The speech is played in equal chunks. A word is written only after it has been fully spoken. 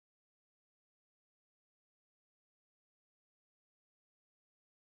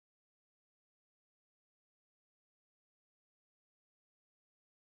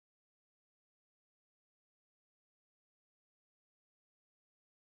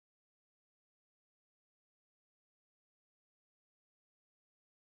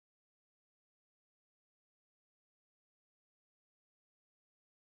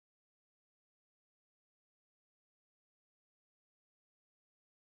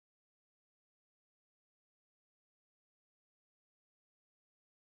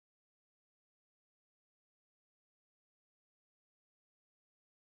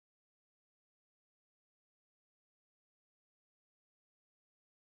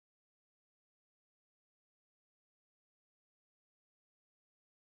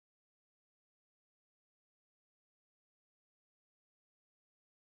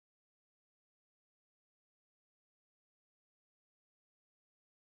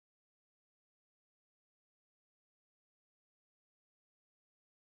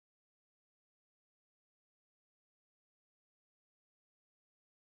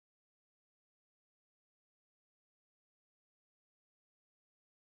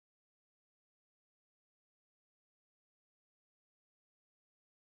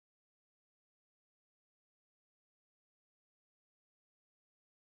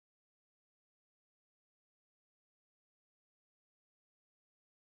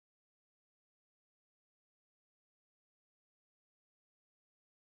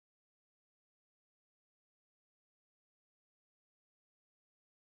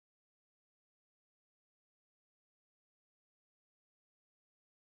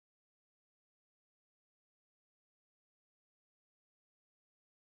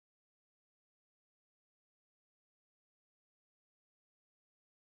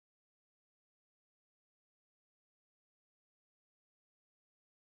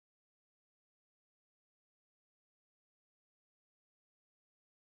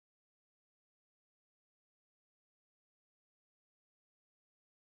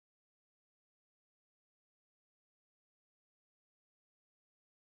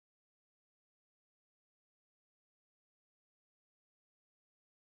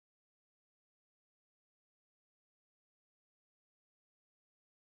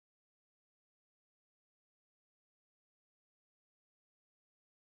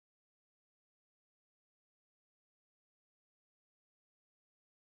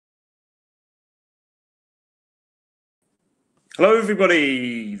Hello,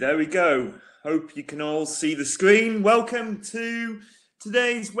 everybody. There we go. Hope you can all see the screen. Welcome to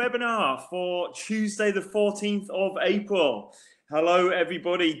today's webinar for Tuesday, the 14th of April. Hello,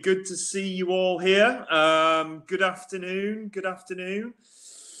 everybody. Good to see you all here. Good afternoon. Good afternoon.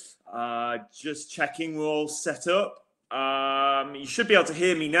 Just checking we're all set up. You should be able to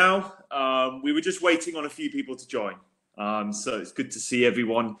hear me now. We were just waiting on a few people to join. So it's good to see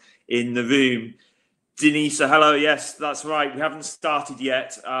everyone in the room. Denisa, hello. Yes, that's right. We haven't started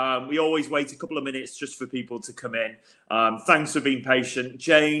yet. We always wait a couple of minutes just for people to come in. Thanks for being patient.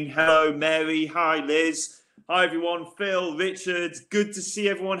 Jane, hello. Mary, hi. Liz, hi everyone. Phil, Richard, good to see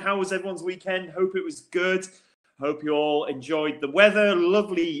everyone. How was everyone's weekend? Hope it was good. Hope you all enjoyed the weather.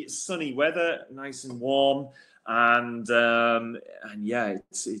 Lovely sunny weather, nice and warm. And yeah,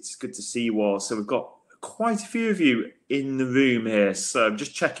 it's good to see you all. So we've got quite a few of you in the room here, so I'm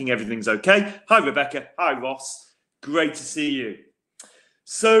just checking everything's okay. Hi Rebecca, hi Ross, great to see you.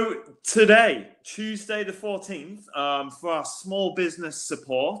 So today, Tuesday the 14th, for our small business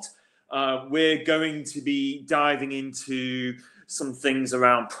support, we're going to be diving into some things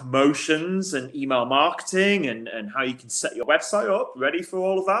around promotions and email marketing and how you can set your website up ready for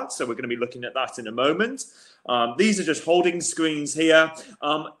all of that. So we're going to be looking at that in a moment. These are just holding screens here.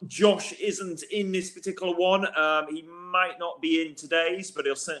 Josh isn't in this particular one. He might not be in today's, but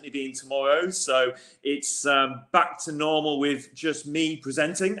he'll certainly be in tomorrow's. So it's back to normal with just me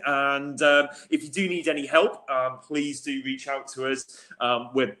presenting. And if you do need any help, please do reach out to us.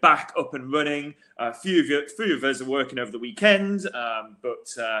 We're back up and running. A few of us are working over the weekend,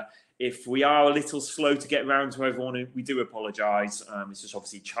 but if we are a little slow to get around to everyone, we do apologise. It's just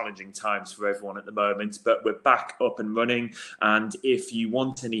obviously challenging times for everyone at the moment, but we're back up and running. And if you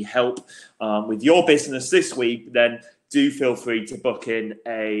want any help with your business this week, then do feel free to book in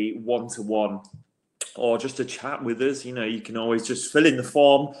a one-to-one or just a chat with us. You know, you can always just fill in the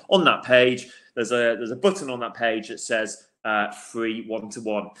form on that page. There's a button on that page that says free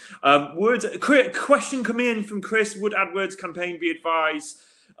one-to-one. Question coming in from Chris: would AdWords campaign be advised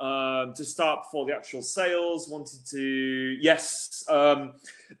to start before the actual sales? Wanted to, yes,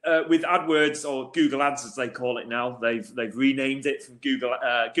 with AdWords, or Google Ads as they call it now, they've renamed it from Google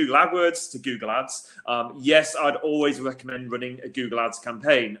AdWords to Google Ads. Yes, I'd always recommend running a Google Ads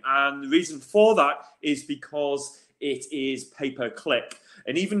campaign, and the reason for that is because it is pay-per-click.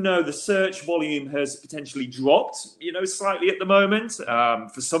 And even though the search volume has potentially dropped, slightly at the moment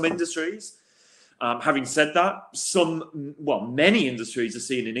for some industries, having said that, many industries are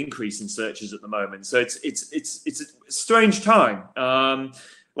seeing an increase in searches at the moment. So it's a strange time.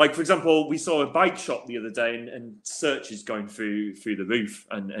 Like, for example, we saw a bike shop the other day, and searches going through the roof,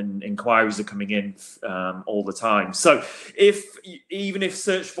 and inquiries are coming in all the time. So even if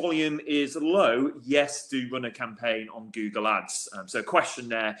search volume is low, yes, do run a campaign on Google Ads. So question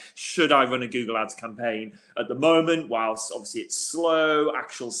there: should I run a Google Ads campaign at the moment, whilst obviously it's slow,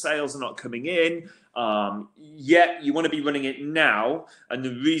 actual sales are not coming in? Yet you want to be running it now, and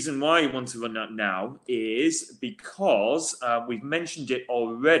the reason why you want to run that now is because we've mentioned it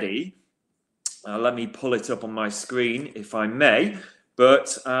already. Let me pull it up on my screen if I may,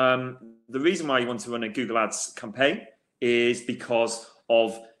 but the reason why you want to run a Google Ads campaign is because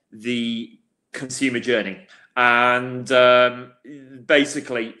of the consumer journey, and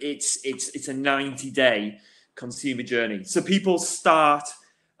basically it's a 90-day consumer journey. So people start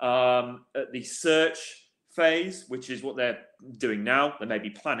at the search phase, which is what they're doing now. They may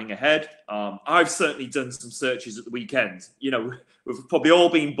be planning ahead. I've certainly done some searches at the weekend. We've probably all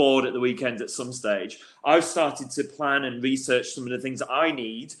been bored at the weekend at some stage. I've started to plan and research some of the things that I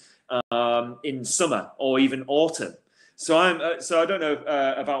need in summer or even autumn. So I don't know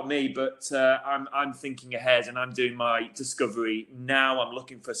about me, but I'm thinking ahead, and I'm doing my discovery now. I'm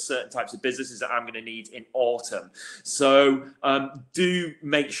looking for certain types of businesses that I'm going to need in autumn. So do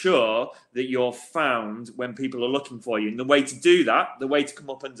make sure that you're found when people are looking for you. And the way to do that, the way to come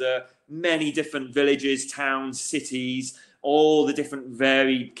up under many different villages, towns, cities, all the different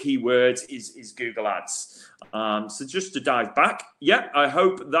varied keywords is Google Ads. So just to dive back, I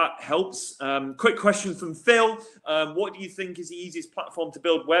hope that helps. Quick question from Phil. What do you think is the easiest platform to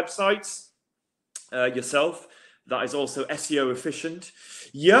build websites yourself that is also SEO efficient?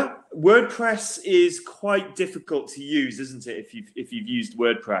 Yeah, WordPress is quite difficult to use, isn't it, if you've used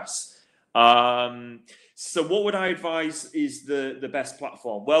WordPress? So what would I advise is the best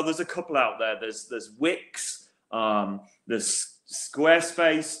platform? Well, there's a couple out there. There's Wix, there's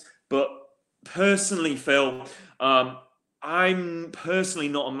Squarespace, but personally, Phil, I'm personally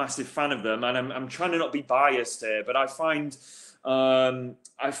not a massive fan of them, and I'm trying to not be biased here, but I find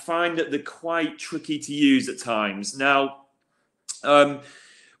that they're quite tricky to use at times. Now,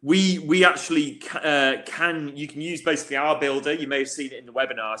 We actually you can use basically our builder. You may have seen it in the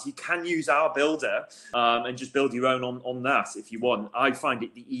webinars. You can use our builder and just build your own on that if you want. I find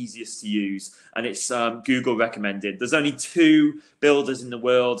it the easiest to use, and it's Google recommended. There's only 2 builders in the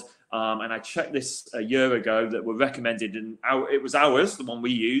world. And I checked this a year ago that were recommended, and it was ours, the one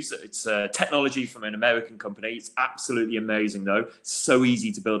we use. It's technology from an American company. It's absolutely amazing, though. So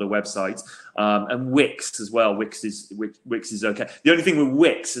easy to build a website. And Wix as well. Wix is okay. The only thing with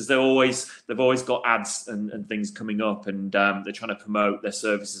Wix is they've always got ads and things coming up, and they're trying to promote their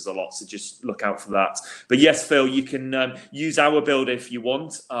services a lot. So just look out for that. But yes, Phil, you can use our builder if you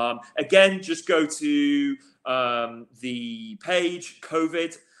want. Again, just go to the page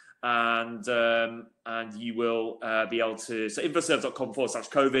COVID. And you will be able to, so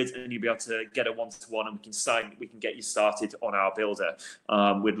infoserve.com/COVID, and you'll be able to get a one-to-one, and we can get you started on our builder.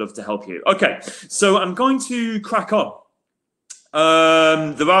 We'd love to help you. Okay, so I'm going to crack on.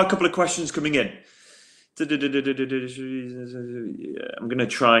 There are a couple of questions coming in. I'm going to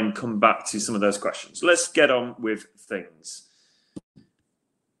try and come back to some of those questions. Let's get on with things.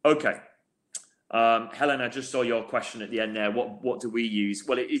 Okay. Helen, I just saw your question at the end there. What do we use?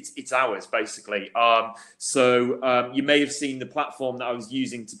 Well, it's ours basically. So you may have seen the platform that I was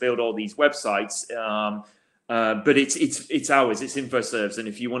using to build all these websites, but it's ours. It's InfoServe's, and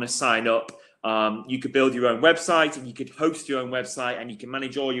if you want to sign up, you could build your own website, and you could host your own website, and you can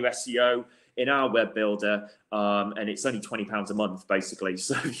manage all your SEO in our web builder, and it's only £20 a month basically.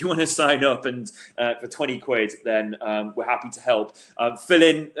 So if you want to sign up and for 20 quid, then we're happy to help. Fill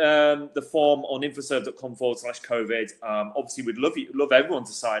in the form on infoserve.com/COVID. Obviously we'd love everyone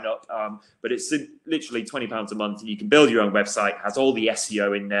to sign up, but it's literally £20 a month, and you can build your own website. It has all the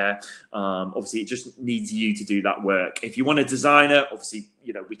SEO in there. Obviously it just needs you to do that work. If you want a designer, obviously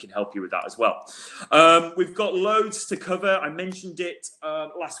we can help you with that as well. We've got loads to cover. I mentioned it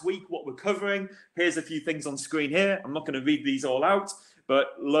last week, what we're covering. Here's a few things on screen here. I'm not going to read these all out,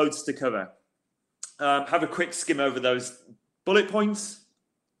 but loads to cover. Have a quick skim over those bullet points.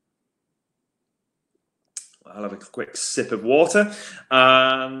 I'll have a quick sip of water.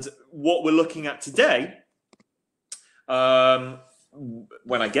 And what we're looking at today, when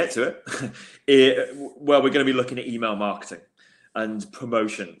I get to it, well, we're going to be looking at email marketing and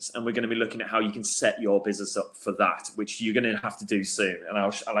promotions, and we're going to be looking at how you can set your business up for that, which you're going to have to do soon, and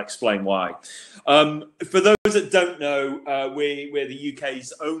I'll explain why. For those that don't know, we're the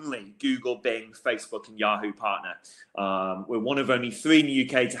UK's only Google, Bing, Facebook, and Yahoo partner. We're one of only 3 in the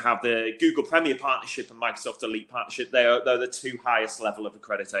UK to have the Google Premier Partnership and Microsoft Elite Partnership. They're the 2 highest level of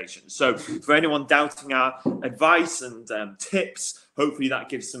accreditation. So for anyone doubting our advice and tips, hopefully that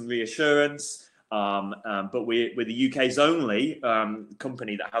gives some reassurance. But we're the UK's only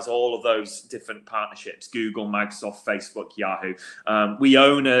company that has all of those different partnerships: Google, Microsoft, Facebook, Yahoo. We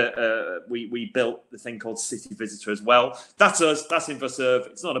own we built the thing called City Visitor as well. That's us. That's InfoServe.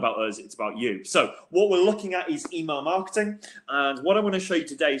 It's not about us. It's about you. So what we're looking at is email marketing, and what I want to show you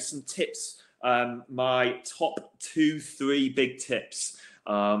today is some tips. My top 2-3 big tips,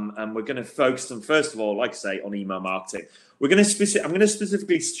 and we're going to focus them first of all, like I say, on email marketing. I'm going to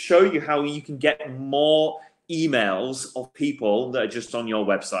specifically show you how you can get more emails of people that are just on your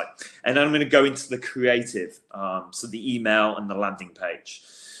website. And then I'm going to go into the creative, so the email and the landing page.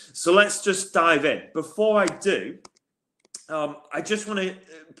 So let's just dive in. Before I do, I just want to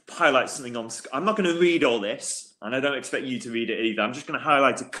highlight something on. I'm not going to read all this, and I don't expect you to read it either. I'm just going to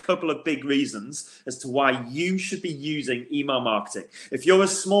highlight a couple of big reasons as to why you should be using email marketing. If you're a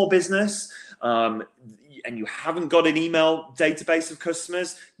small business, and you haven't got an email database of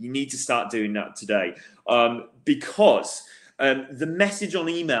customers, you need to start doing that today, because the message on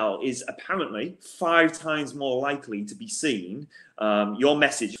email is apparently 5 times more likely to be seen. Your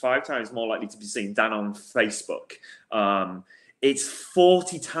message 5 times more likely to be seen than on Facebook. It's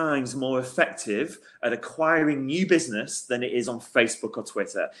 40 times more effective at acquiring new business than it is on Facebook or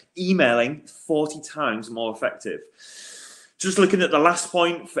Twitter. Emailing 40 times more effective. Just looking at the last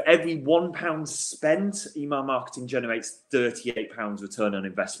point, for every £1 spent, email marketing generates £38 return on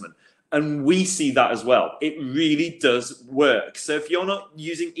investment. And we see that as well. It really does work. So if you're not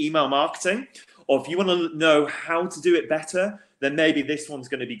using email marketing, or if you want to know how to do it better, then maybe this one's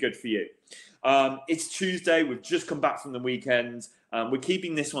going to be good for you. It's Tuesday. We've just come back from the weekend. We're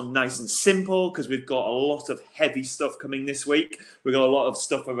keeping this one nice and simple because we've got a lot of heavy stuff coming this week. We've got a lot of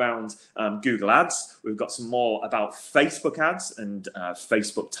stuff around Google Ads. We've got some more about Facebook ads and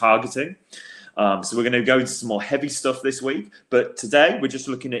Facebook targeting. So we're going to go into some more heavy stuff this week. But today we're just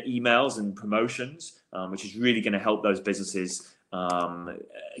looking at emails and promotions, which is really going to help those businesses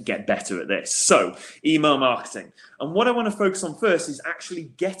get better at this. So, email marketing. And what I want to focus on first is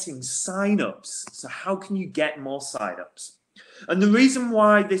actually getting signups. So, how can you get more signups? And the reason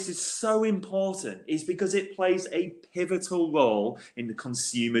why this is so important is because it plays a pivotal role in the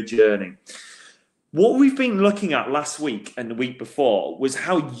consumer journey. What we've been looking at last week and the week before was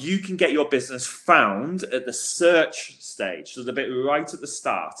how you can get your business found at the search stage, so the bit right at the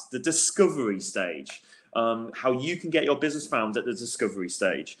start, the discovery stage, how you can get your business found at the discovery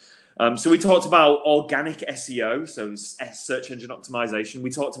stage. So we talked about organic SEO, so search engine optimization.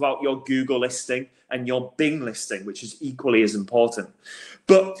 We talked about your Google listing and your Bing listing, which is equally as important.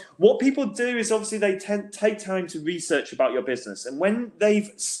 But what people do is obviously they take time to research about your business. And when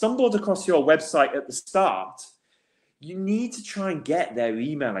they've stumbled across your website at the start, you need to try and get their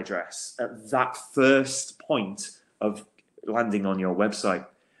email address at that first point of landing on your website.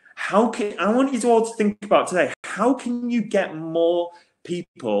 I want you to all to think about today, how can you get more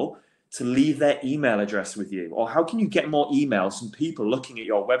people to leave their email address with you? Or how can you get more emails from people looking at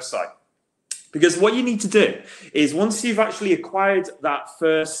your website? Because what you need to do is once you've actually acquired that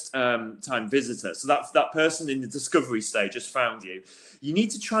first time visitor, so that's that person in the discovery stage has found you, you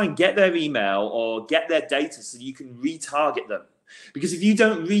need to try and get their email or get their data so you can retarget them. Because if you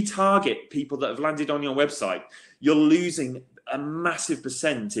don't retarget people that have landed on your website, you're losing a massive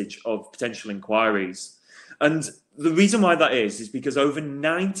percentage of potential inquiries. And the reason why that is because over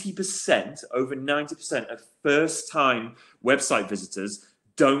 90% of first-time website visitors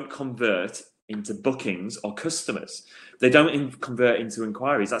don't convert into bookings or customers. They don't convert into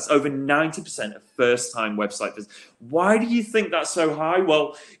inquiries. That's over 90% of first-time website visitors. Why do you think that's so high?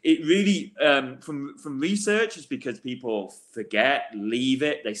 Well, it really, from research, is because people forget, leave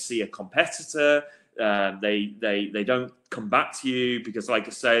it. They see a competitor. They don't come back to you because, like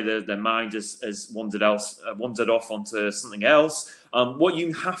I say, their mind has wandered off onto something else. What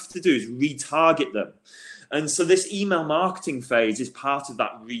you have to do is retarget them. And so this email marketing phase is part of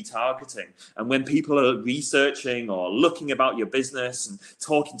that retargeting. And when people are researching or looking about your business and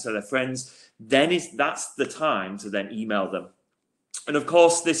talking to their friends, that's the time to then email them. And of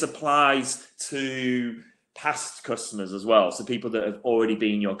course, this applies to past customers as well, so people that have already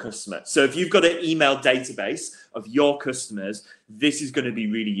been your customer. So if you've got an email database of your customers, this is going to be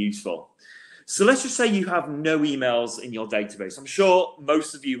really useful. So let's just say you have no emails in your database. I'm sure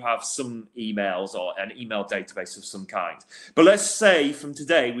most of you have some emails or an email database of some kind. But let's say from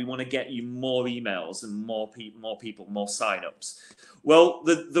today, we want to get you more emails and more people, more signups. Well,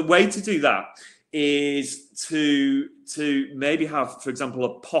 the way to do that is to maybe have, for example,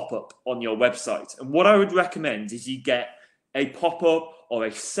 a pop-up on your website. And what I would recommend is you get a pop-up or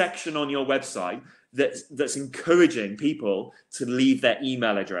a section on your website that's encouraging people to leave their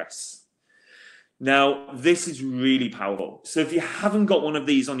email address. Now, this is really powerful. So if you haven't got one of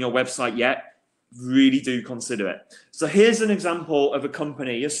these on your website yet, really do consider it. So here's an example of a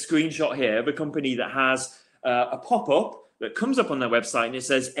company, a screenshot here of a company that has a pop-up that comes up on their website and it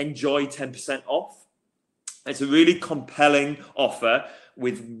says, enjoy 10% off. It's a really compelling offer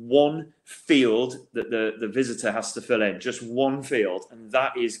with one field that the visitor has to fill in, just one field, and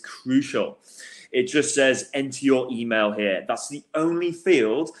that is crucial. It just says, enter your email here. That's the only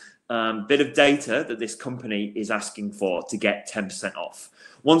field bit of data that this company is asking for to get 10% off.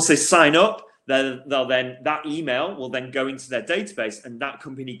 Once they sign up, that email will then go into their database, and that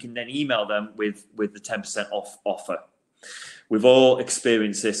company can then email them with the 10% off offer. We've all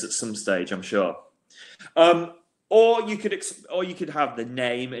experienced this at some stage, I'm sure. Or you could have the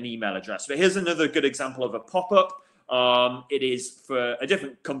name and email address. But here's another good example of a pop-up. It is for a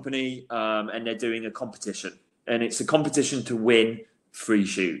different company, and they're doing a competition, and it's a competition to win free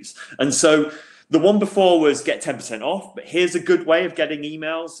shoes. And so the one before was get 10% off, but here's a good way of getting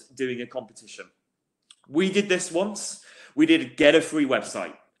emails, doing a competition. We did this once. We did get a free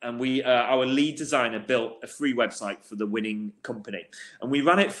website, and our lead designer built a free website for the winning company, and we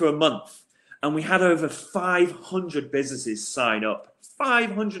ran it for a month, and we had over 500 businesses sign up.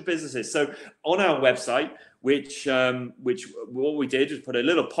 500 businesses. So on our website, which what we did was put a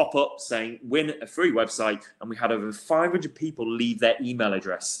little pop-up saying win a free website, and we had over 500 people leave their email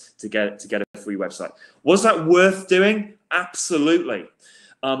address to get a free website. Was that worth doing? Absolutely.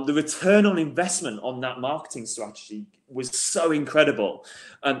 The return on investment on that marketing strategy was so incredible.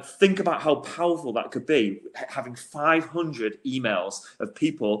 Think about how powerful that could be, having 500 emails of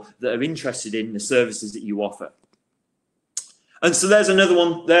people that are interested in the services that you offer. And so there's another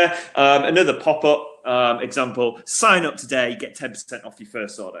one there, another pop-up example. Sign up today, get 10% off your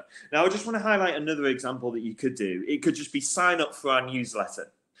first order. Now, I just want to highlight another example that you could do. It could just be sign up for our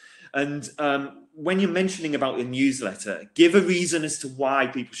newsletter. And when you're mentioning about your newsletter, give a reason as to why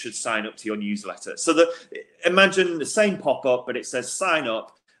people should sign up to your newsletter. So that, imagine the same pop-up, but it says sign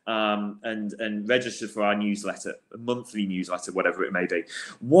up and register for our newsletter, a monthly newsletter, whatever it may be.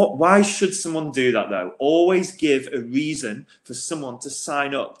 Why should someone do that though? Always give a reason for someone to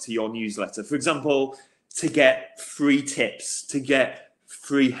sign up to your newsletter. For example, to get free tips, to get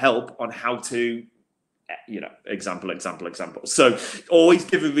free help on how to, example. So always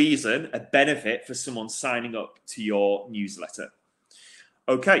give a reason, a benefit for someone signing up to your newsletter.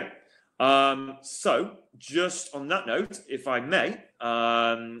 Okay. So just on that note, if I may,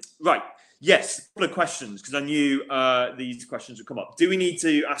 right. Yes, a couple of questions, because I knew these questions would come up. Do we need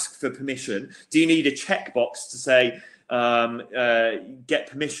to ask for permission? Do you need a checkbox to say, get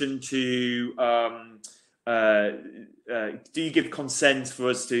permission to, do you give consent for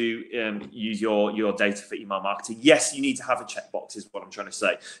us to use your data for email marketing? Yes, you need to have a checkbox, is what I'm trying to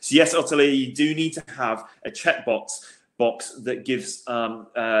say. So yes, utterly, you do need to have a checkbox that gives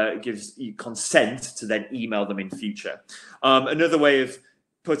you consent to then email them in future. Another way of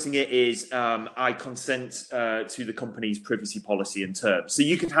putting it is I consent to the company's privacy policy and terms. So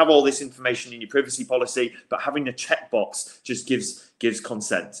you can have all this information in your privacy policy, but having a checkbox just gives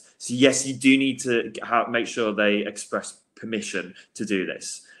consent. So yes, you do need to make sure they express permission to do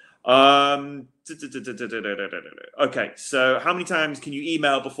this. Okay, so how many times can you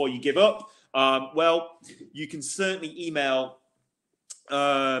email before you give up? Well, you can certainly email.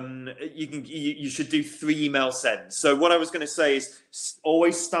 You should do 3 email sends. So what I was going to say is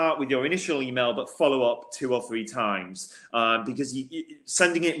always start with your initial email, but follow up 2 or 3 times, because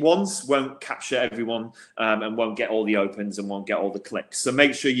sending it once won't capture everyone and won't get all the opens and won't get all the clicks. So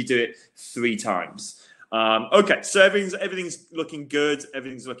make sure you do it 3 times. Okay, so everything's looking good.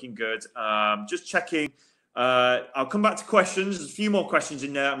 Everything's looking good. Just checking. I'll come back to questions. There's a few more questions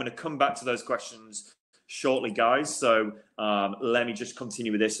in there. I'm going to come back to those questions shortly, guys. So let me just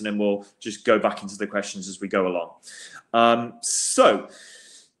continue with this, and then we'll just go back into the questions as we go along. So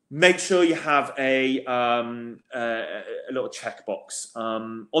make sure you have a little checkbox.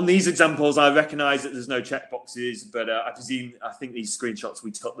 On these examples, I recognize that there's no checkboxes, but I think these screenshots,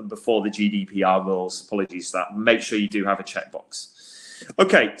 we took them before the GDPR rules. Apologies for that. Make sure you do have a checkbox.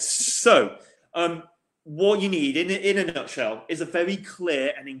 Okay, so what you need in a nutshell is a very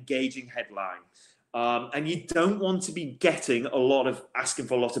clear and engaging headline. And you don't want to be asking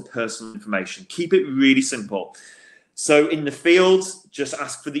for a lot of personal information. Keep it really simple. So in the fields, just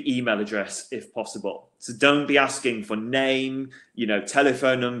ask for the email address if possible. So don't be asking for name,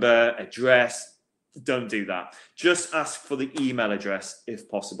 telephone number, address. Don't do that. Just ask for the email address if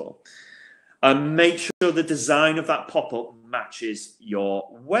possible. Make sure the design of that pop-up matches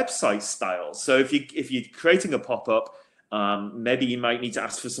your website style. So if you're creating a pop-up, maybe you might need to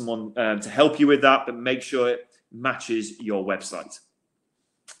ask for someone to help you with that, but make sure it matches your website.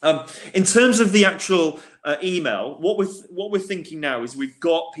 In terms of the actual email, what we're thinking now is we've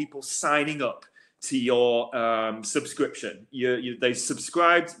got people signing up to your subscription. They've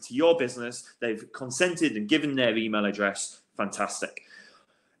subscribed to your business. They've consented and given their email address. Fantastic.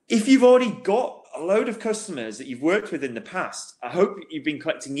 If you've already got a load of customers that you've worked with in the past, I hope you've been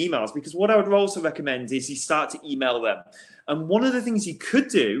collecting emails, because what I would also recommend is you start to email them. And one of the things you could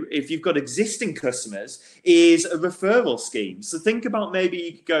do if you've got existing customers is a referral scheme. So think about, maybe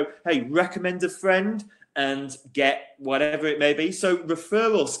you could go, hey, recommend a friend and get whatever it may be. So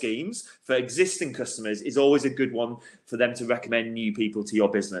referral schemes for existing customers is always a good one for them to recommend new people to your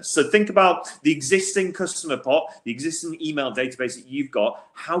business. So think about the existing customer pot, the existing email database that you've got.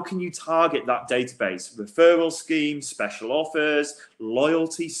 How can you target that database? Referral scheme, special offers,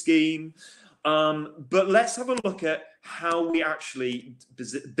 loyalty scheme. But let's have a look at how we actually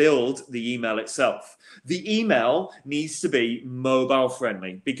build the email itself. The email needs to be mobile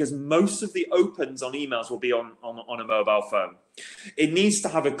friendly, because most of the opens on emails will be on a mobile phone. It needs to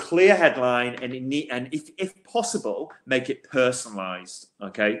have a clear headline, and if possible, make it personalized.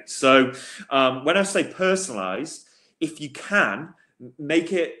 Okay, so when I say personalized, if you can,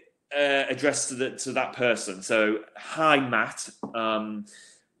 make it addressed to that person. So, hi Matt,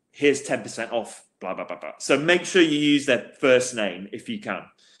 here's 10% off, blah, blah, blah, blah. So make sure you use their first name if you can.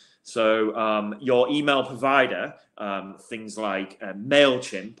 So your email provider, things like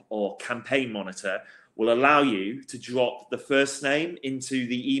MailChimp or Campaign Monitor, will allow you to drop the first name into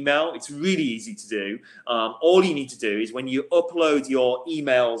the email. It's really easy to do. All you need to do is, when you upload your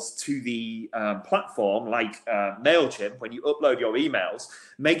emails to the platform, like MailChimp, when you upload your emails,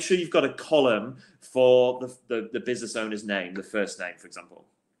 make sure you've got a column for the business owner's name, the first name, for example.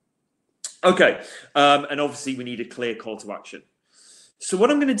 Okay, and obviously we need a clear call to action. So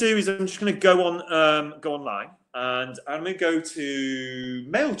what I'm going to do is I'm just going to go online, and I'm going to go to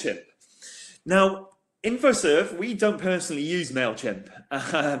MailChimp. Now, InfoServe, we don't personally use MailChimp.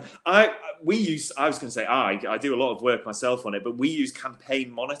 I do a lot of work myself on it, but we use Campaign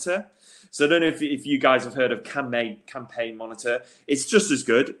Monitor. So I don't know if you guys have heard of Campaign Monitor. It's just as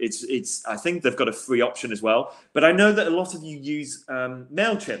good. I think they've got a free option as well. But I know that a lot of you use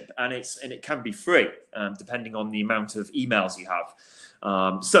MailChimp, and it can be free depending on the amount of emails you have.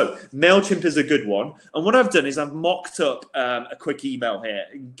 So MailChimp is a good one. And what I've done is I've mocked up a quick email here.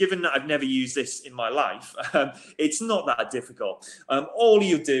 Given that I've never used this in my life, it's not that difficult. All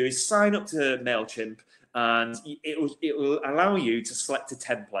you do is sign up to MailChimp, and it will allow you to select a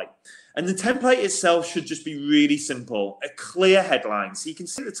template. And the template itself should just be really simple, a clear headline. So you can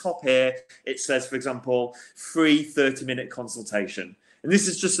see at the top here, it says, for example, free 30-minute consultation. And this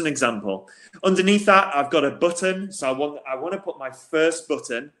is just an example. Underneath that, I've got a button. So I want to put my first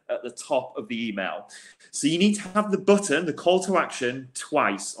button at the top of the email. So you need to have the button, the call to action,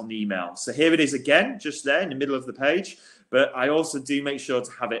 twice on the email. So here it is again, just there in the middle of the page. But I also do make sure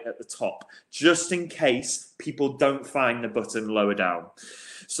to have it at the top, just in case people don't find the button lower down.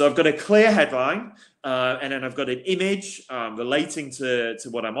 So I've got a clear headline, and then I've got an image relating to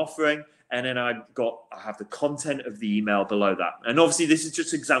what I'm offering. And then I have the content of the email below that. And obviously, this is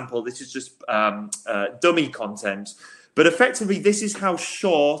just example. This is just dummy content. But effectively, this is how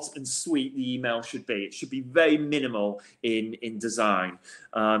short and sweet the email should be. It should be very minimal in design.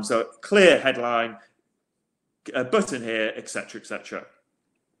 So clear headline, a button here, etc., etc.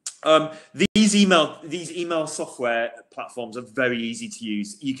 These email software platforms are very easy to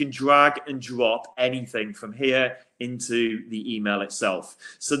use. You can drag and drop anything from here into the email itself.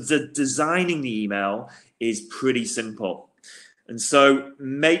 So designing the email is pretty simple. And so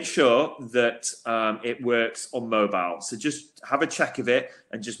make sure that it works on mobile. So just have a check of it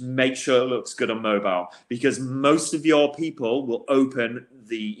and just make sure it looks good on mobile, because most of your people will open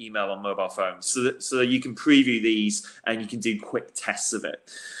the email on mobile phones. So that you can preview these and you can do quick tests of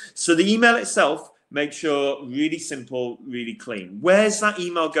it. So the email itself, make sure really simple, really clean. Where's that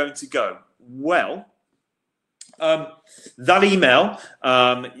email going to go? Well, that email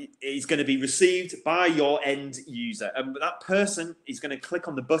is going to be received by your end user, and that person is going to click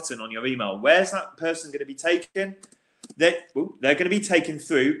on the button on your email. Where's that person going to be taken? They're going to be taken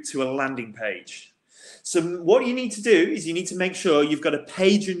through to a landing page. So what you need to do is you need to make sure you've got a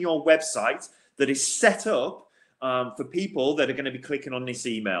page on your website that is set up for people that are going to be clicking on this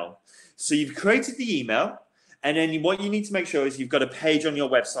email. So you've created the email, and then what you need to make sure is you've got a page on your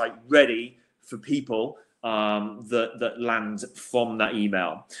website ready for people that land from that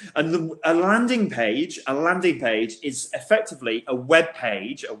email. And a landing page is effectively a web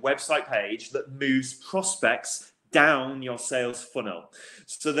page, a website page that moves prospects down your sales funnel.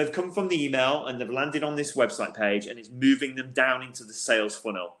 So they've come from the email and they've landed on this website page, and it's moving them down into the sales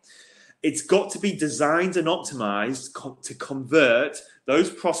funnel. It's got to be designed and optimized to convert those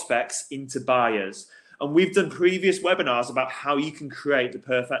prospects into buyers. And we've done previous webinars about how you can create the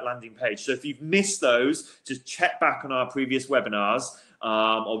perfect landing page. So if you've missed those, just check back on our previous webinars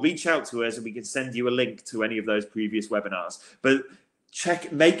or reach out to us and we can send you a link to any of those previous webinars. But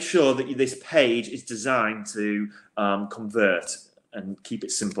make sure that this page is designed to convert and keep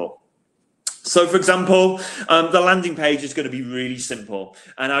it simple. So, for example, the landing page is going to be really simple.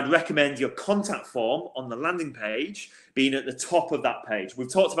 And I'd recommend your contact form on the landing page being at the top of that page.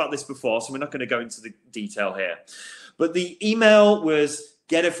 We've talked about this before, so we're not going to go into the detail here. But the email was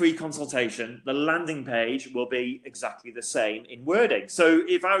get a free consultation. The landing page will be exactly the same in wording. So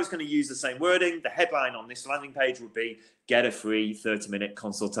if I was going to use the same wording, the headline on this landing page would be get a free 30-minute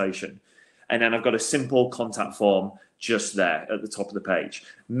consultation. And then I've got a simple contact form just there at the top of the page.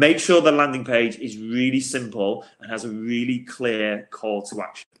 Make sure the landing page is really simple and has a really clear call to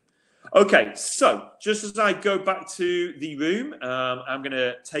action. Okay, so just as I go back to the room, I'm going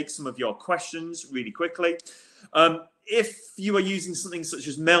to take some of your questions really quickly. If you are using something such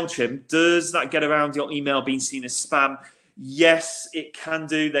as MailChimp, does that get around your email being seen as spam? Yes, it can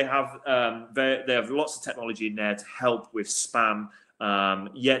do. They have lots of technology in there to help with spam.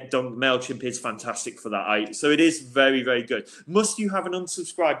 MailChimp is fantastic for that. So it is very, very good. Must you have an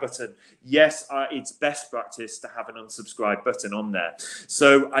unsubscribe button? Yes, it's best practice to have an unsubscribe button on there.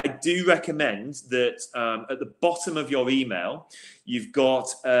 So I do recommend that at the bottom of your email, you've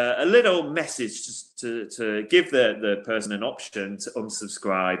got a little message just to give the person an option to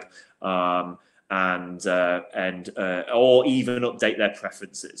unsubscribe or even update their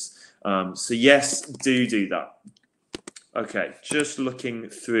preferences. So yes, do that. Okay, just looking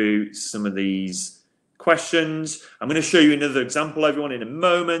through some of these questions. I'm going to show you another example, everyone, in a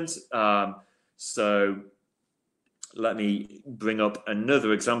moment. So let me bring up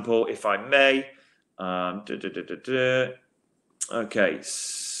another example, if I may. Okay,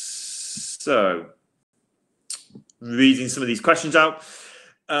 so reading some of these questions out.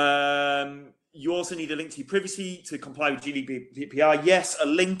 You also need a link to your privacy to comply with GDPR. Yes, a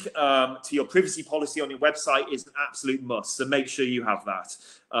link to your privacy policy on your website is an absolute must, so make sure you have that.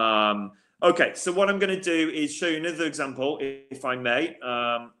 Okay, so what I'm going to do is show you another example, if I may.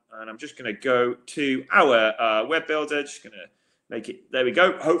 And I'm just going to go to our web builder, just going to make it, there we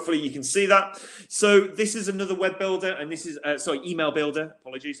go. Hopefully you can see that. So this is another web builder, and this is, email builder,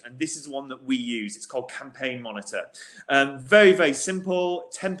 apologies. And this is one that we use. It's called Campaign Monitor. Very, very simple,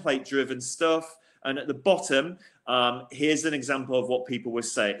 template driven stuff. And at the bottom, here's an example of what people were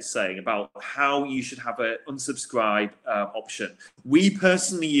saying about how you should have an unsubscribe option. We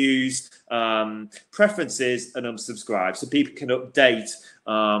personally use preferences and unsubscribe, so people can update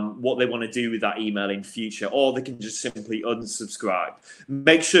what they want to do with that email in future, or they can just simply unsubscribe.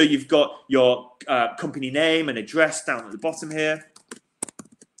 Make sure you've got your company name and address down at the bottom here,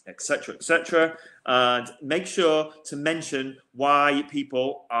 etc., etc. And make sure to mention why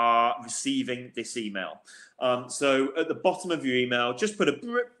people are receiving this email. So at the bottom of your email, just put a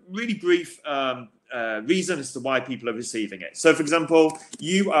really brief reason as to why people are receiving it. So, for example,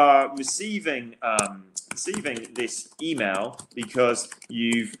 you are receiving this email because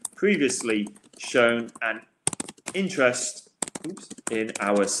you've previously shown an interest in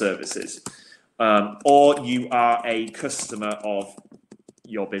our services, or you are a customer of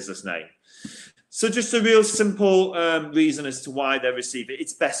your business name. So just a real simple reason as to why they receive it.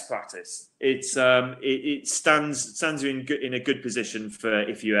 It's best practice. It stands you in a good position for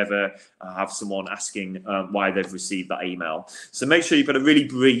if you ever have someone asking why they've received that email. So make sure you've got a really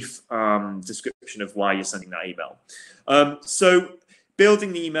brief description of why you're sending that email. So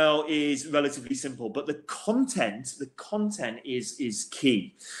building the email is relatively simple, but the content is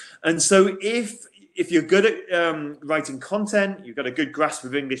key. And so if you're good at writing content, you've got a good grasp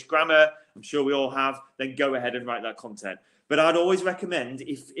of English grammar, I'm sure we all have, then go ahead and write that content. But I'd always recommend,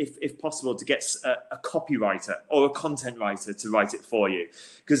 if possible, to get a copywriter or a content writer to write it for you,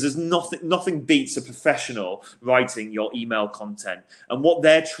 because there's nothing beats a professional writing your email content. And what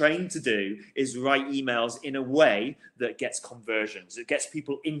they're trained to do is write emails in a way that gets conversions, it gets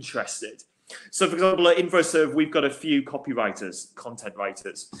people interested. So, for example, at InfoServe, we've got a few copywriters, content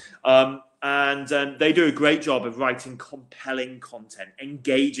writers, and they do a great job of writing compelling content,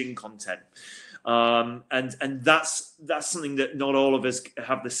 engaging content. And that's something that not all of us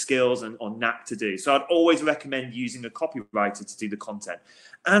have the skills or knack to do. So I'd always recommend using a copywriter to do the content.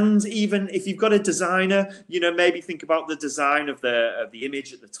 And even if you've got a designer, maybe think about the design of the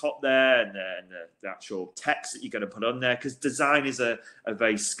image at the top there and the actual text that you're going to put on there, because design is a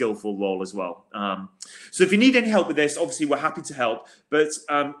very skillful role as well. So if you need any help with this, obviously we're happy to help. But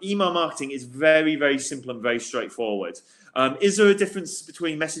email marketing is very, very simple and very straightforward. Is there a difference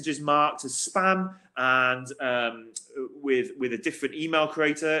between messages marked as spam and with a different email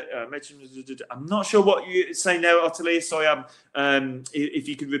creator? I'm not sure what you're saying there, Otalia. Sorry, if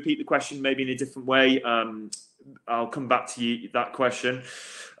you could repeat the question maybe in a different way, I'll come back to you that question.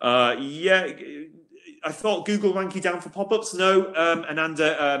 Yeah, I thought Google rank you down for pop-ups. No,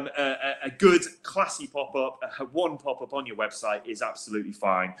 Ananda, a good classy pop-up, one pop-up on your website is absolutely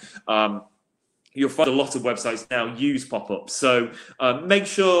fine. You'll find a lot of websites now use pop-ups. So make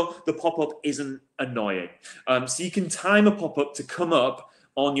sure the pop-up isn't annoying. So you can time a pop-up to come up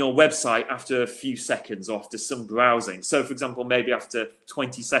on your website after a few seconds or after some browsing. So, for example, maybe after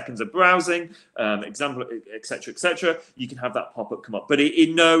 20 seconds of browsing, example, etc., you can have that pop-up come up. But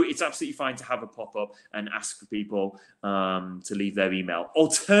it's absolutely fine to have a pop-up and ask for people to leave their email.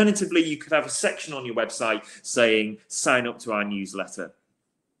 Alternatively, you could have a section on your website saying, sign up to our newsletter.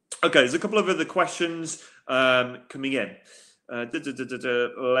 Okay, there's a couple of other questions coming in. Let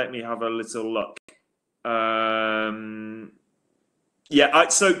me have a little look.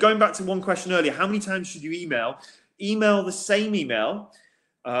 So going back to one question earlier, how many times should you email? Email the same email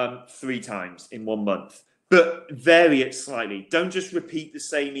 3 times in 1 month, but vary it slightly. Don't just repeat the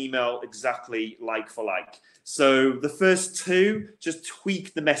same email exactly like for like. So the first 2, just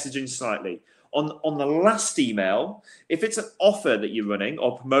tweak the messaging slightly. On the last email, if it's an offer that you're running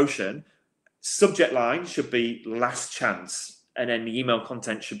or promotion, subject line should be last chance. And then the email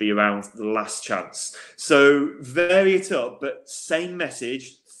content should be around the last chance. So vary it up, but same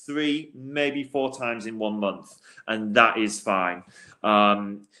message 3, maybe 4 times in 1 month. And that is fine.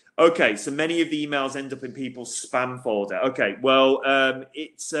 Okay, so many of the emails end up in people's spam folder. Okay, well,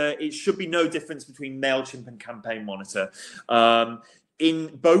 it should be no difference between MailChimp and Campaign Monitor.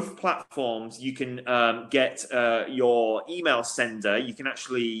 In both platforms, you can get your email sender. You can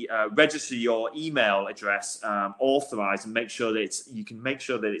actually register your email address, authorized, and you can make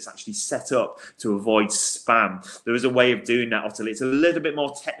sure that it's actually set up to avoid spam. There is a way of doing that, Ottilie. It's a little bit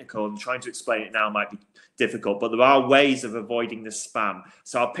more technical, and trying to explain it now might be difficult, but there are ways of avoiding the spam.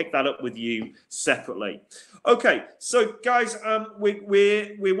 So I'll pick that up with you separately. Okay, so guys,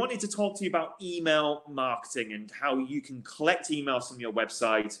 we wanted to talk to you about email marketing and how you can collect emails from your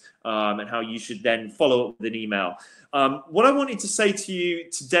website, and how you should then follow up with an email. What I wanted to say to you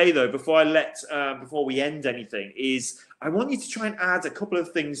today, though, before we end anything, is I want you to try and add a couple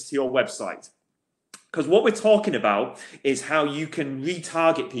of things to your website. Because what we're talking about is how you can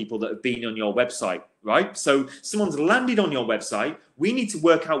retarget people that have been on your website, right? So someone's landed on your website. We need to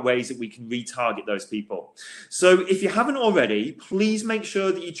work out ways that we can retarget those people. So if you haven't already, please make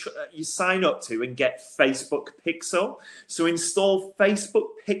sure that you sign up to and get Facebook Pixel. So install Facebook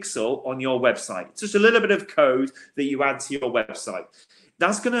Pixel on your website. It's just a little bit of code that you add to your website.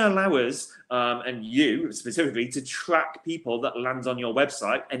 That's going to allow us, and you specifically, to track people that land on your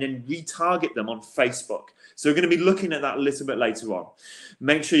website and then retarget them on Facebook. So we're going to be looking at that a little bit later on.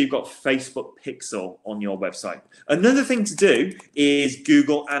 Make sure you've got Facebook Pixel on your website. Another thing to do is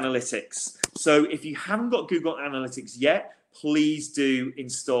Google Analytics. So if you haven't got Google Analytics yet, please do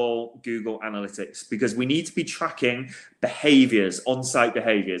install Google Analytics, because we need to be tracking behaviors, on-site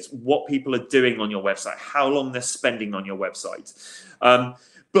behaviors, what people are doing on your website, how long they're spending on your website.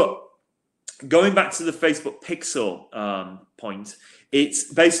 But going back to the Facebook Pixel point,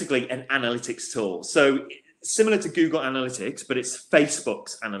 it's basically an analytics tool. So similar to Google Analytics, but it's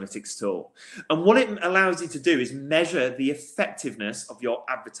Facebook's analytics tool. And what it allows you to do is measure the effectiveness of your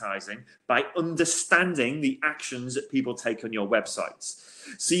advertising by understanding the actions that people take on your websites.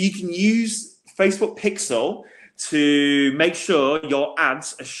 So you can use Facebook Pixel to make sure your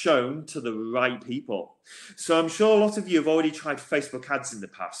ads are shown to the right people. So I'm sure a lot of you have already tried Facebook ads in the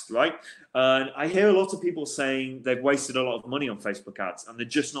past, right? And I hear a lot of people saying they've wasted a lot of money on Facebook ads and they're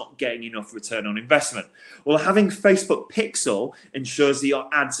just not getting enough return on investment. Well, having Facebook Pixel ensures that your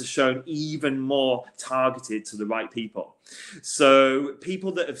ads are shown even more targeted to the right people. So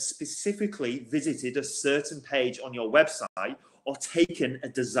people that have specifically visited a certain page on your website or taken a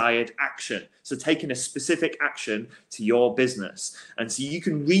desired action. So taking a specific action to your business. And so you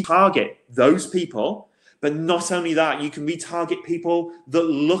can retarget those people, but not only that, you can retarget people that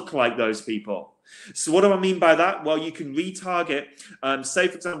look like those people. So what do I mean by that? Well, you can retarget, say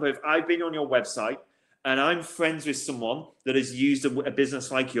for example, if I've been on your website and I'm friends with someone that has used a business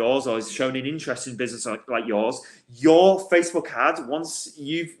like yours or has shown an interest in business like yours, your Facebook ad, once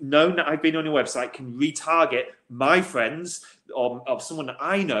you've known that I've been on your website, can retarget my friends or someone that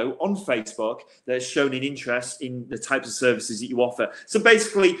I know on Facebook that has shown an interest in the types of services that you offer. So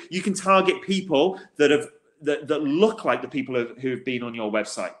basically, you can target people that look like the people who have been on your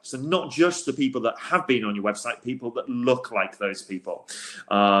website. So not just the people that have been on your website, people that look like those people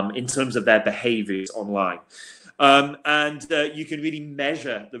in terms of their behaviors online. And you can really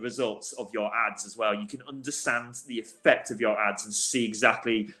measure the results of your ads as well. You can understand the effect of your ads and see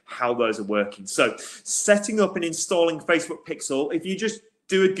exactly how those are working. So setting up and installing Facebook Pixel, if you just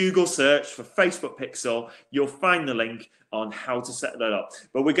do a Google search for Facebook Pixel, you'll find the link on how to set that up.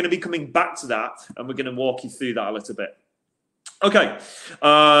 But we're going to be coming back to that and we're going to walk you through that a little bit. Okay,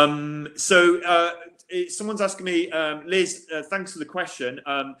 someone's asking me, Liz, thanks for the question.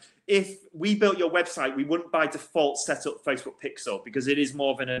 If we built your website, we wouldn't by default set up Facebook Pixel because it is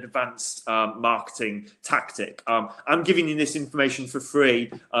more of an advanced marketing tactic. I'm giving you this information for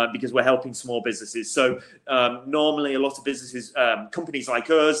free because we're helping small businesses. So normally a lot of businesses, companies like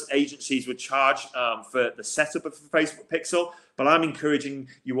us, agencies would charge for the setup of Facebook Pixel. But I'm encouraging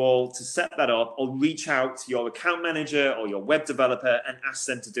you all to set that up or reach out to your account manager or your web developer and ask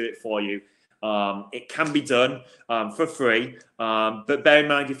them to do it for you. It can be done for free, but bear in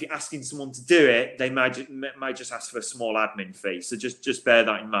mind if you're asking someone to do it, they might just ask for a small admin fee. So just bear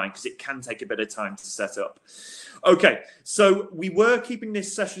that in mind because it can take a bit of time to set up. Okay, so we were keeping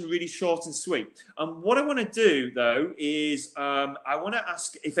this session really short and sweet. What I want to do, though, is I want to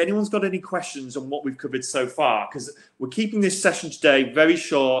ask if anyone's got any questions on what we've covered so far, because we're keeping this session today very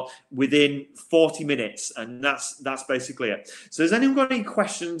short, within 40 minutes, and that's basically it. So has anyone got any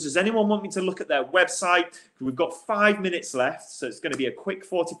questions? Does anyone want me to look look at their website. We've got 5 minutes left, so it's going to be a quick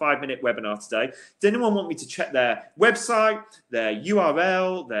 45-minute webinar today. Does anyone want me to check their website, their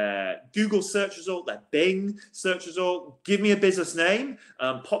URL, their Google search result, their Bing search result? Give me a business name,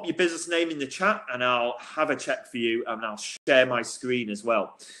 pop your business name in the chat, and I'll have a check for you, and I'll share my screen as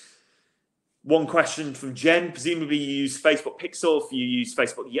well. One question from Jen. Presumably you use Facebook Pixel if you use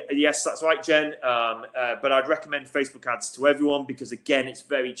Facebook. Yes, that's right, Jen. But I'd recommend Facebook ads to everyone because, again, it's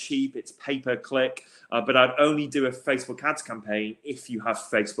very cheap. It's pay-per-click. But I'd only do a Facebook ads campaign if you have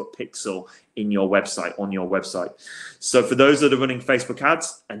Facebook Pixel in your website, on your website. So for those that are running Facebook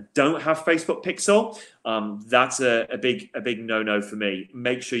ads and don't have Facebook Pixel, that's a big no-no for me.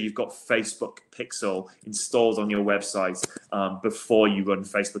 Make sure you've got Facebook Pixel installed on your website before you run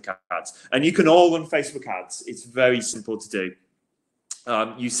Facebook ads. And you can all run Facebook ads. It's very simple to do.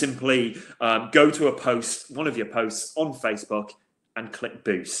 You simply go to a post, one of your posts on Facebook, and click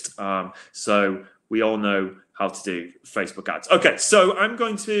boost. So we all know how to do Facebook ads. Okay, so I'm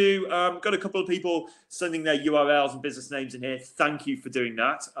going to got a couple of people sending their URLs and business names in here. Thank you for doing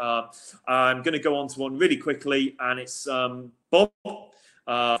that. I'm going to go on to one really quickly, and it's Bob.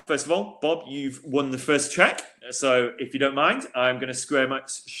 First of all, Bob, you've won the first check. So if you don't mind, I'm going to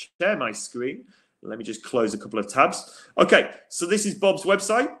share my screen. Let me just close a couple of tabs. Okay, so this is Bob's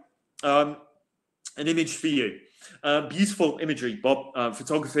website. An image for you. Beautiful imagery, Bob.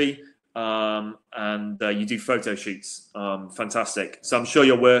 Photography. And you do photo shoots. Fantastic. So I'm sure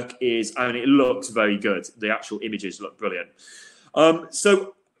your work is, I mean, it looks very good. The actual images look brilliant.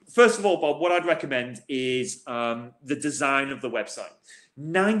 So first of all, Bob, what I'd recommend is the design of the website.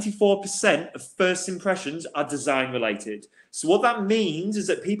 94% of first impressions are design related. So what that means is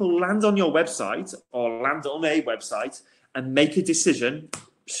that people land on your website or land on a website and make a decision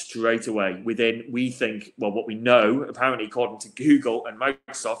straight away within, we think, well, what we know, apparently according to Google and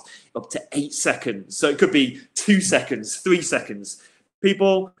Microsoft, up to 8 seconds. So it could be 2 seconds, 3 seconds.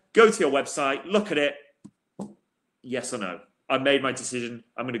 People go to your website, look at it, yes or no. I made my decision.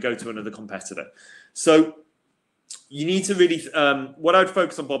 I'm going to go to another competitor. So you need to really, what I'd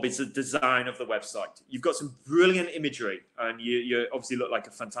focus on, Bob, is the design of the website. You've got some brilliant imagery and you obviously look like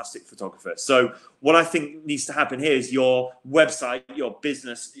a fantastic photographer. So what I think needs to happen here is your website, your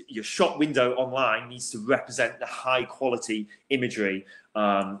business, your shop window online needs to represent the high quality imagery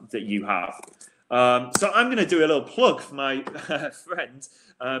that you have. So I'm going to do a little plug for my friend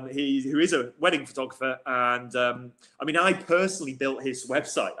who is a wedding photographer. And I mean, I personally built his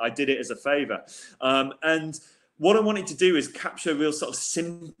website. I did it as a favor. And what I wanted to do is capture a real sort of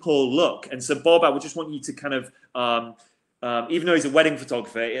simple look. And so, Bob, I would just want you to kind of, even though he's a wedding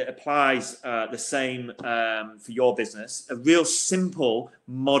photographer, it applies the same for your business, a real simple,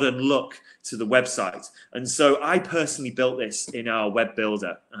 modern look to the website. And so I personally built this in our web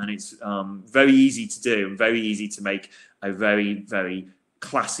builder, and it's very easy to do and very easy to make a very, very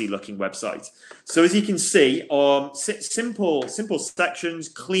classy looking website. So as you can see, simple sections,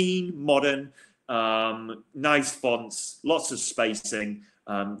 clean, modern, nice fonts, lots of spacing,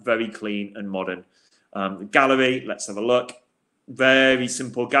 very clean and modern. Gallery, let's have a look. Very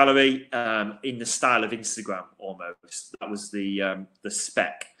simple gallery in the style of Instagram almost. That was the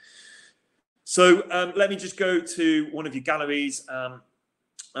spec. So let me just go to one of your galleries.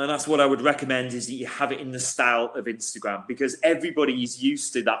 And that's what I would recommend, is that you have it in the style of Instagram, because everybody is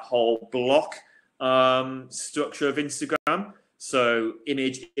used to that whole block structure of Instagram. So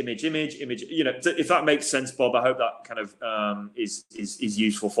image, you know, if that makes sense, Bob, I hope that kind of is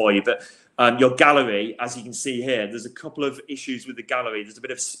useful for you. But your gallery, as you can see here, there's a couple of issues with the gallery. There's a bit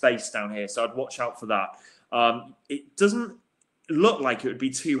of space down here, so I'd watch out for that. It doesn't look like it would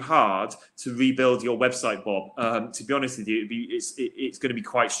be too hard to rebuild your website, Bob. To be honest with you, it's going to be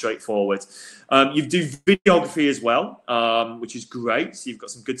quite straightforward. You do videography as well, which is great. So you've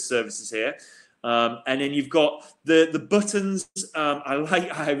got some good services here. And then you've got the buttons.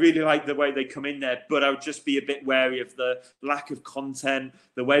 I really like the way they come in there, but I would just be a bit wary of the lack of content,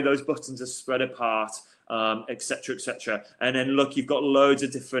 the way those buttons are spread apart, etc., etc. And then look, you've got loads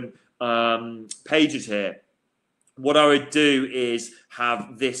of different pages here. What I would do is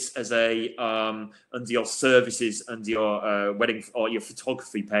have this as a under your services, under your wedding or your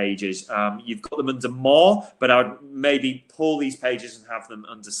photography pages. You've got them under more, but I would maybe pull these pages and have them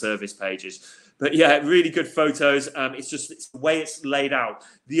under service pages. But yeah, really good photos. It's the way it's laid out.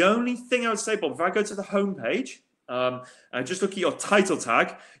 The only thing I would say, Bob, if I go to the home page and just look at your title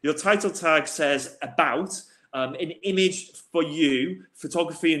tag says about. An image for you,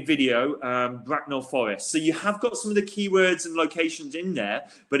 photography and video, Bracknell Forest. So you have got some of the keywords and locations in there,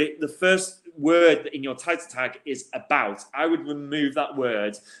 but the first word in your title tag is about, I would remove that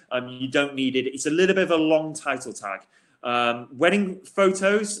word. You don't need it. It's a little bit of a long title tag. Wedding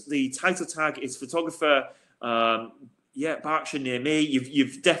photos, the title tag is photographer. Berkshire near me.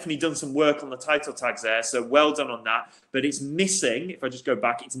 You've definitely done some work on the title tags there, so well done on that. But it's missing, if I just go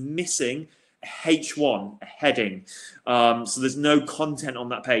back, it's missing a H1, a heading. So there's no content on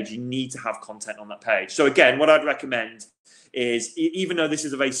that page. You need to have content on that page. So again, what I'd recommend is, even though this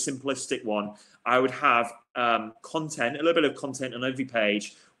is a very simplistic one, I would have content, a little bit of content on every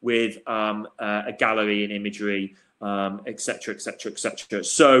page with a gallery and imagery, etc., etc., etc.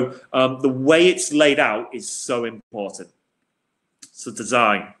 So the way it's laid out is so important. So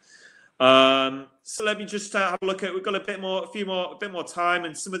design. So let me just have a look at. We've got a bit more time,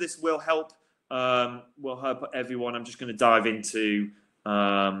 and some of this will help. Will help everyone. I'm just going to dive into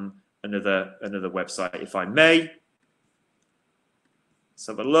another website, if I may. Let's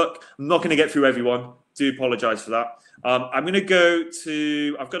have a look. I'm not going to get through everyone. Do apologise for that. I'm going to go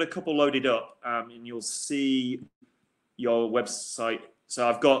to. I've got a couple loaded up, and you'll see your website. So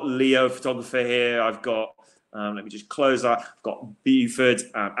I've got Leo Photographer here. I've got, let me just close that. I've got Buford,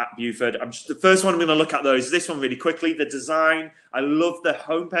 at Buford. The first one I'm going to look at though is this one really quickly. The design. I love the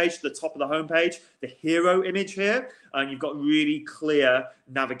homepage, the top of the homepage, the hero image here. And you've got really clear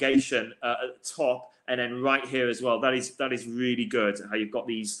navigation at the top. And then right here as well, that is really good. How you've got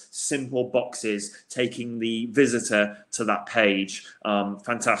these simple boxes taking the visitor to that page.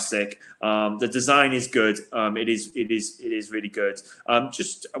 Fantastic. The design is good. It is really good. I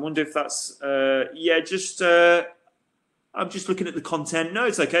wonder if that's I'm just looking at the content. No,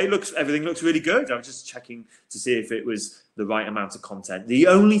 it's okay. Everything looks really good. I was just checking to see if it was the right amount of content. The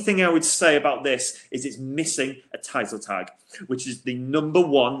only thing I would say about this is it's missing a title tag, which is the number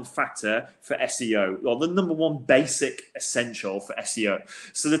one factor for SEO, or the number one basic essential for SEO.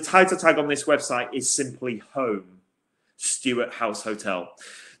 So the title tag on this website is simply home, Stuart House Hotel.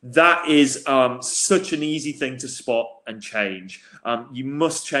 That is such an easy thing to spot and change. You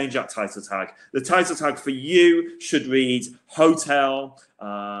must change that title tag. The title tag for you should read hotel,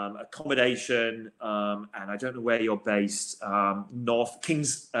 accommodation, and I don't know where you're based, North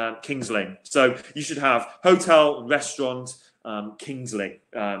Kings Lynn. So you should have hotel, restaurant, Kingsley,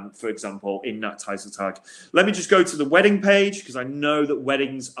 for example, in that title tag. Let me just go to the wedding page, because I know that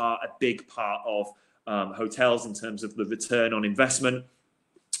weddings are a big part of hotels in terms of the return on investment.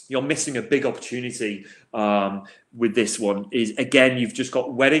 You're missing a big opportunity with this one. Is again, you've just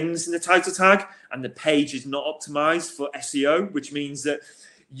got weddings in the title tag, and the page is not optimized for SEO, which means that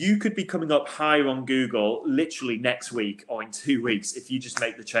you could be coming up higher on Google literally next week or in 2 weeks if you just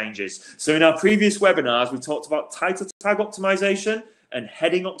make the changes. So in our previous webinars, we talked about title tag optimization and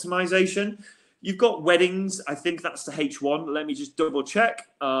heading optimization. You've got weddings. I think that's the H1. Let me just double check.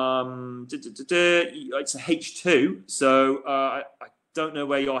 It's a H2. So I don't know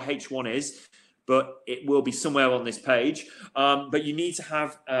where your H1 is, but it will be somewhere on this page. But you need to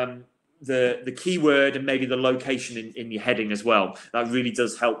have the keyword and maybe the location in your heading as well. That really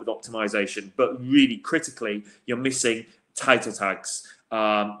does help with optimization. But really critically, you're missing title tags.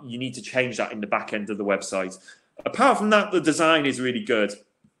 You need to change that in the back end of the website. Apart from that, the design is really good.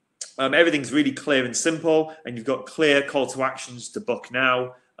 Everything's really clear and simple, and you've got clear call to actions to book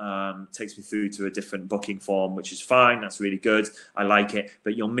now. Takes me through to a different booking form, which is fine. That's really good. I like it,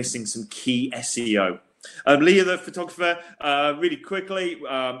 but you're missing some key SEO. Leah, the photographer, really quickly,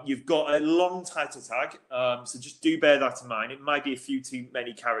 you've got a long title tag, so just do bear that in mind. It might be a few too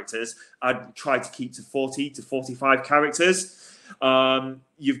many characters. I'd try to keep to 40 to 45 characters.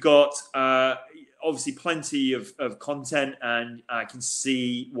 You've got obviously plenty of content, and I can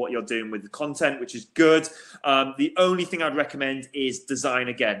see what you're doing with the content, which is good. The only thing I'd recommend is design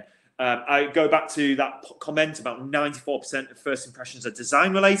again. I go back to that comment about 94% of first impressions are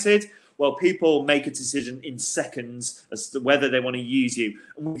design related. Well, people make a decision in seconds as to whether they want to use you.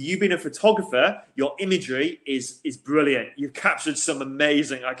 And with you being a photographer, your imagery is brilliant. You've captured some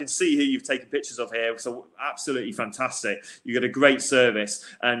amazing, I can see who you've taken pictures of here. So absolutely fantastic. You get a great service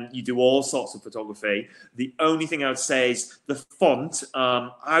and you do all sorts of photography. The only thing I would say is the font.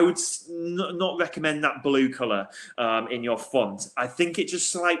 I would not recommend that blue color in your font. I think it just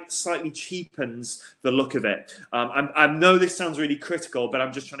slightly cheapens the look of it. I know this sounds really critical, but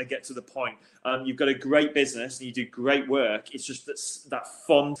I'm just trying to get to the point. You've got a great business and you do great work. It's just that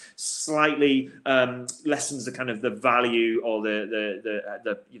font slightly lessens the kind of the value or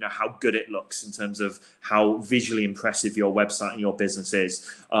the how good it looks in terms of how visually impressive your website and your business is.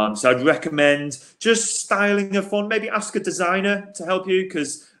 So I'd recommend just styling a font. Maybe ask a designer to help you,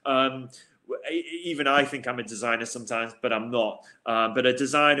 because even I think I'm a designer sometimes, but I'm not. But a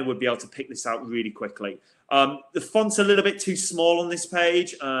designer would be able to pick this out really quickly. The font's a little bit too small on this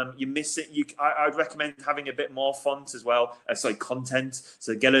page. You miss it. I'd recommend having a bit more font as well. Content.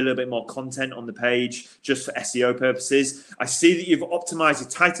 So get a little bit more content on the page just for SEO purposes. I see that you've optimized your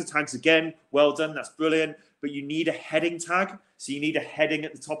title tags again. Well done. That's brilliant. But you need a heading tag. So you need a heading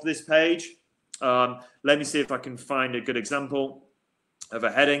at the top of this page. Let me see if I can find a good example of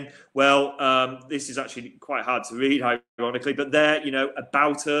a heading. Well, this is actually quite hard to read, ironically, but there,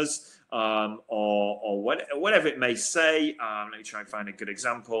 about us, or whatever it may say. Let me try and find a good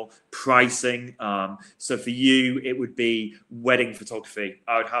example. Pricing. So for you, it would be wedding photography.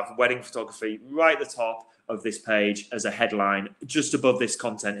 I would have wedding photography right at the top of this page as a headline, just above this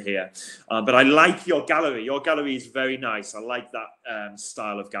content here. But I like your gallery. Your gallery is very nice. I like that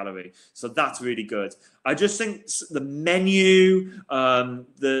style of gallery. So that's really good. I just think the menu,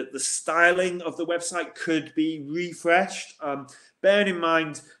 the styling of the website could be refreshed. Bearing in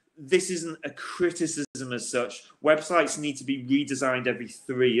mind, this isn't a criticism as such. Websites need to be redesigned every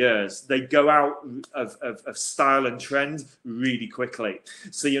 3 years. They go out of style and trend really quickly.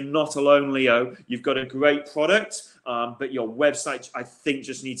 So you're not alone, Leo. You've got a great product, but your website, I think,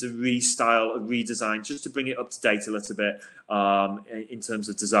 just needs a restyle, a redesign, just to bring it up to date a little bit in terms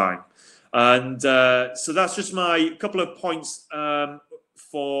of design. And so that's just my couple of points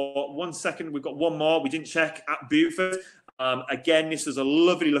for 1 second. We've got one more. We didn't check at Buford. Again, this is a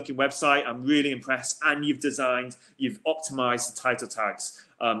lovely looking website. I'm really impressed. And you've optimized the title tags.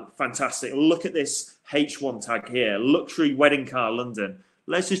 Fantastic. Look at this H1 tag here. Luxury wedding car, London.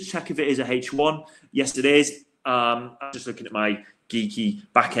 Let's just check if it is a H1. Yes, it is. I'm just looking at my geeky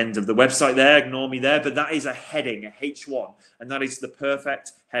back end of the website there. Ignore me there. But that is a heading, a H1. And that is the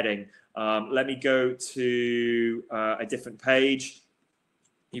perfect heading. Let me go to a different page.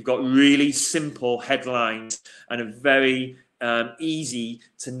 You've got really simple headlines and a very easy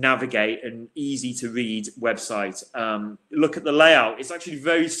to navigate and easy to read website. Look at the layout. It's actually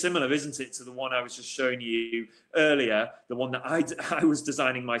very similar, isn't it, to the one I was just showing you earlier, the one that I was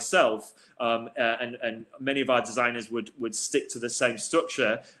designing myself. And many of our designers would stick to the same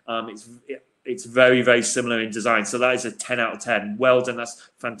structure. It's very, very similar in design. So that is a 10 out of 10. Well done. That's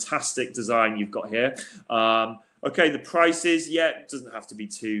fantastic design you've got here. Okay, the prices, it doesn't have to be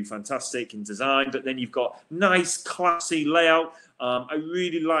too fantastic in design, but then you've got nice, classy layout. I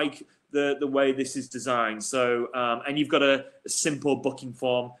really like the way this is designed. So, and you've got a simple booking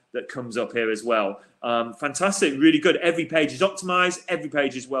form that comes up here as well. Fantastic, really good. Every page is optimized. Every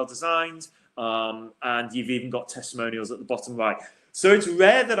page is well designed. And you've even got testimonials at the bottom right. So it's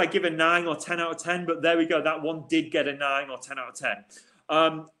rare that I give a 9 or 10 out of 10, but there we go. That one did get a 9 or 10 out of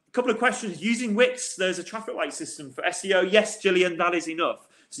 10. Couple of questions. Using Wix, there's a traffic light system for SEO. Yes, Gillian, that is enough.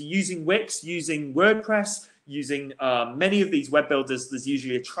 So using Wix, using WordPress, using many of these web builders, there's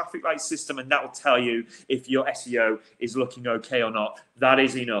usually a traffic light system, and that will tell you if your SEO is looking okay or not. That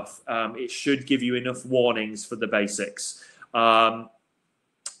is enough. It should give you enough warnings for the basics.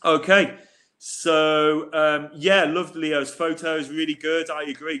 Okay. So, loved Leo's photos. Really good. I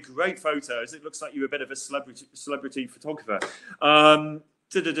agree. Great photos. It looks like you're a bit of a celebrity photographer. I'm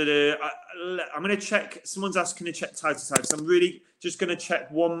going to check. Someone's asking to check title tags. I'm really just going to check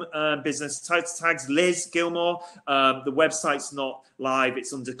one business. Title tags, Liz Gilmore. The website's not live.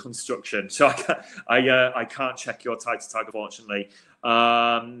 It's under construction. So I can't check your title tag, unfortunately.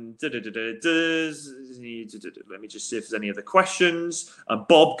 Let me just see if there's any other questions.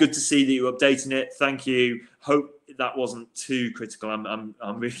 Bob, good to see that you're updating it. Thank you. Hope that wasn't too critical. I'm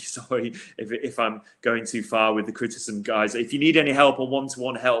really sorry if I'm going too far with the criticism, guys. If you need any help or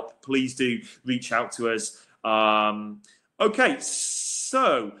one-to-one help, please do reach out to us. Okay,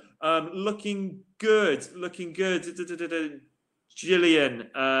 so looking good. Gillian,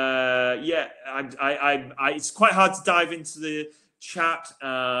 it's quite hard to dive into the chat.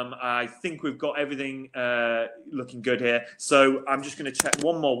 I think we've got everything looking good here. So I'm just going to check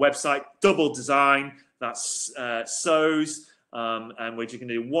one more website, Double Design. That's So's. And we're just going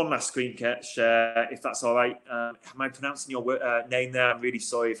to do one last screen share, if that's all right. Am I pronouncing your name there? I'm really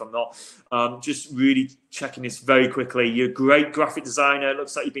sorry if I'm not. Just really checking this very quickly. You're a great graphic designer. It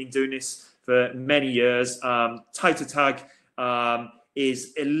looks like you've been doing this for many years. Title tag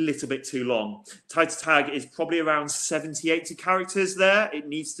is a little bit too long. Title tag is probably around 70, 80 characters there. It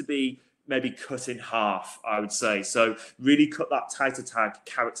needs to be maybe cut in half, I would say. So really cut that title tag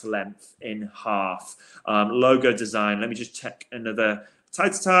character length in half. Logo design, let me just check another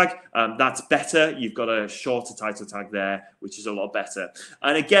title tag. That's better. You've got a shorter title tag there, which is a lot better.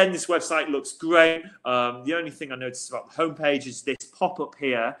 And again, this website looks great. The only thing I noticed about the homepage is this pop-up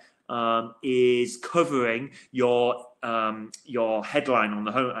here. is covering your headline on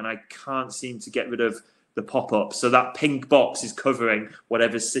the home, and I can't seem to get rid of the pop-up. So that pink box is covering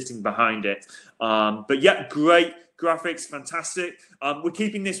whatever's sitting behind it. But yeah, great graphics, fantastic. We're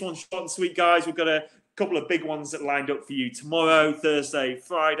keeping this one short and sweet, guys. We've got a couple of big ones that lined up for you tomorrow, Thursday,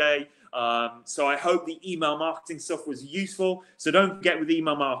 Friday. So I hope the email marketing stuff was useful. So don't forget, with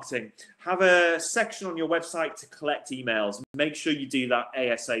email marketing, have a section on your website to collect emails. Make sure you do that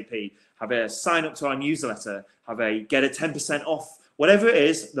ASAP. Have a sign up to our newsletter. Have a get a 10% off, whatever it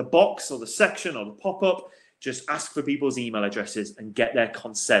is, the box or the section or the pop-up. Just ask for people's email addresses and get their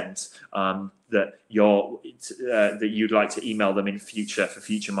consent that you'd like to email them in future for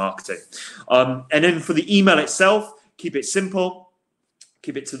future marketing. And then for the email itself, keep it simple.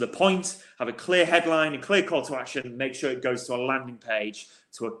 Keep it to the point, have a clear headline, a clear call to action, make sure it goes to a landing page,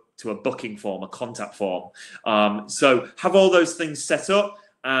 to a booking form, a contact form. So have all those things set up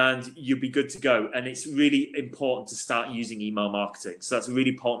and you'll be good to go. And it's really important to start using email marketing. So that's a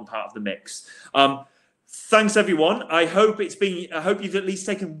really important part of the mix. Thanks, everyone. I hope you've at least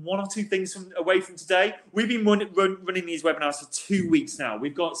taken one or two things away from today. We've been running these webinars for 2 weeks now.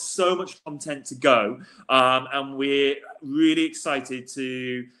 We've got so much content to go, and we're really excited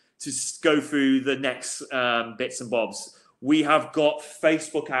to go through the next bits and bobs. We have got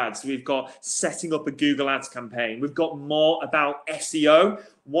Facebook ads. We've got setting up a Google Ads campaign. We've got more about SEO.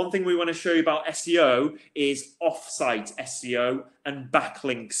 One thing we want to show you about SEO is off-site SEO and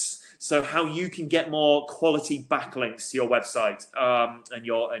backlinks. So how you can get more quality backlinks to your website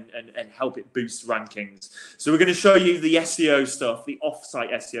and help it boost rankings. So we're going to show you the SEO stuff, the off-site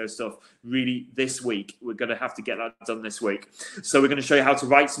SEO stuff, really this week. We're going to have to get that done this week. So we're going to show you how to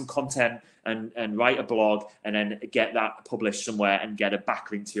write some content and write a blog and then get that published somewhere and get a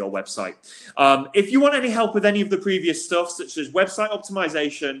backlink to your website. If you want any help with any of the previous stuff, such as website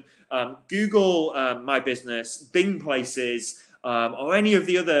optimization, Google My Business, Bing Places, or any of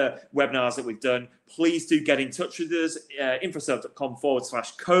the other webinars that we've done, please do get in touch with us,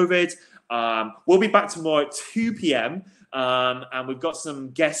 infosales.com/COVID. We'll be back tomorrow at 2 p.m. And we've got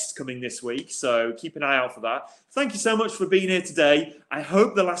some guests coming this week, so keep an eye out for that. Thank you so much for being here today. I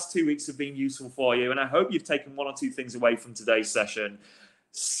hope the last 2 weeks have been useful for you, and I hope you've taken one or two things away from today's session.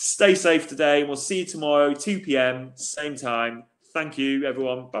 Stay safe today, and we'll see you tomorrow, 2 p.m., same time. Thank you,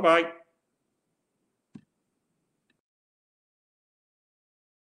 everyone. Bye-bye.